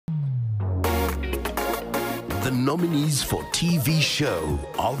The nominees for TV Show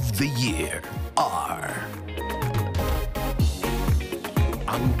of the Year are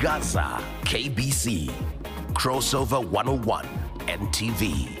Angaza, KBC, Crossover 101,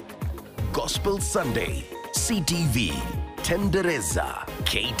 NTV, Gospel Sunday, CTV, Tendereza,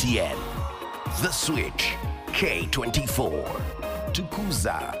 KTN, The Switch, K24,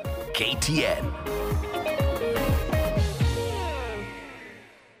 Tukuza, KTN.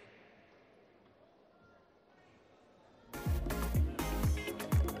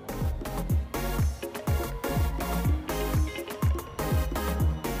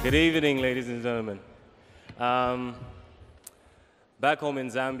 Good evening, ladies and gentlemen. Back home in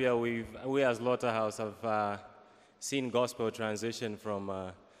Zambia, we as Slaughterhouse have seen gospel transition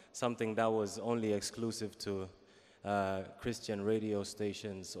from something that was only exclusive to Christian radio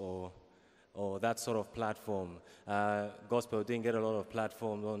stations or that sort of platform. Gospel didn't get a lot of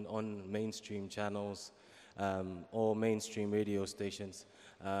platform on mainstream channels or mainstream radio stations.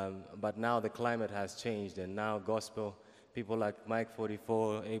 But now the climate has changed, and now gospel, people like Mike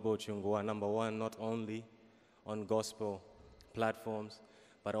 44, Abel Chungu are number one, not only on gospel platforms,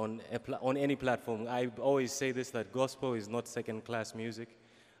 but on any platform. I always say this, that gospel is not second-class music.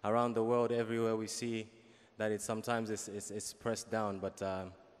 Around the world, everywhere we see that sometimes it's pressed down, but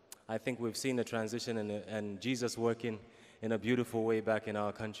I think we've seen a transition and Jesus working in a beautiful way back in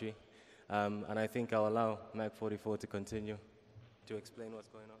our country. And I think I'll allow Mike 44 to continue to explain what's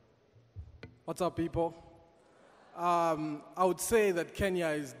going on. What's up, people? I would say that Kenya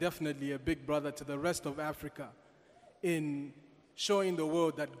is definitely a big brother to the rest of Africa in showing the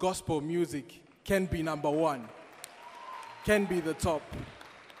world that gospel music can be number one, can be the top.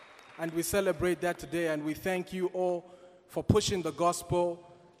 And we celebrate that today, and we thank you all for pushing the gospel.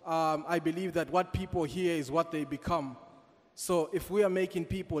 I believe that what people hear is what they become. So if we are making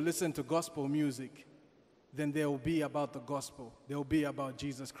people listen to gospel music, then they will be about the gospel. They will be about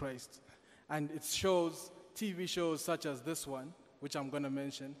Jesus Christ. And it shows TV shows such as this one, which I'm going to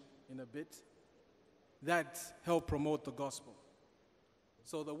mention in a bit, that help promote the gospel.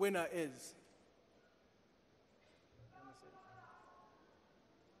 So the winner is...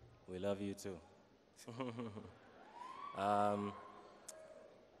 We love you too. All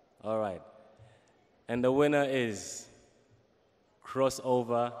right. And the winner is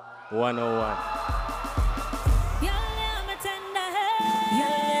Crossover 101.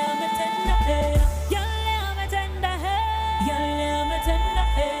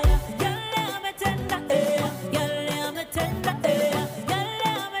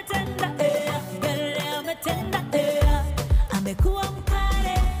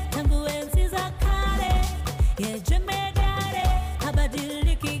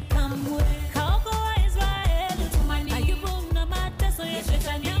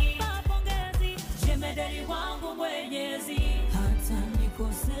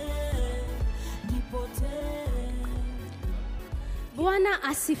 Bwana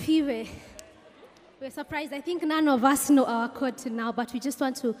asifiwe. We're surprised. I think none of us know our code till now, but we just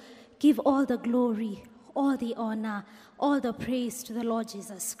want to give all the glory, all the honor, all the praise to the Lord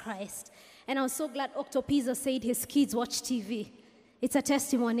Jesus Christ. And I'm so glad Octopizzo said his kids watch TV. It's a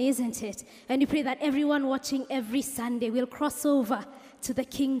testimony, isn't it? And we pray that everyone watching every Sunday will cross over to the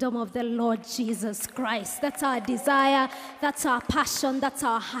kingdom of the Lord Jesus Christ. That's our desire, that's our passion, that's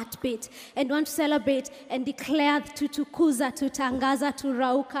our heartbeat. And we want to celebrate and declare to Tukuza, to Tangaza, to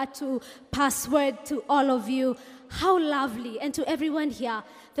Rauka, to Password, to all of you, how lovely, and to everyone here,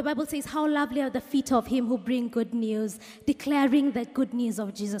 the Bible says, how lovely are the feet of him who bring good news, declaring the good news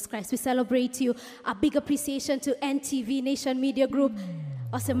of Jesus Christ. We celebrate you. A big appreciation to NTV, Nation Media Group.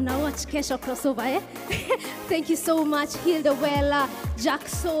 Awesome. Now watch Kesha Crossover, eh? Thank you so much, Hilda Wella,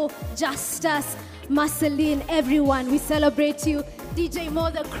 Jackso, Justus, Marceline, everyone. We celebrate you. DJ Mo,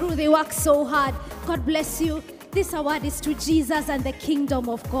 the crew, they work so hard. God bless you. This award is to Jesus and the kingdom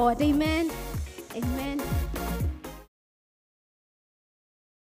of God. Amen. Amen.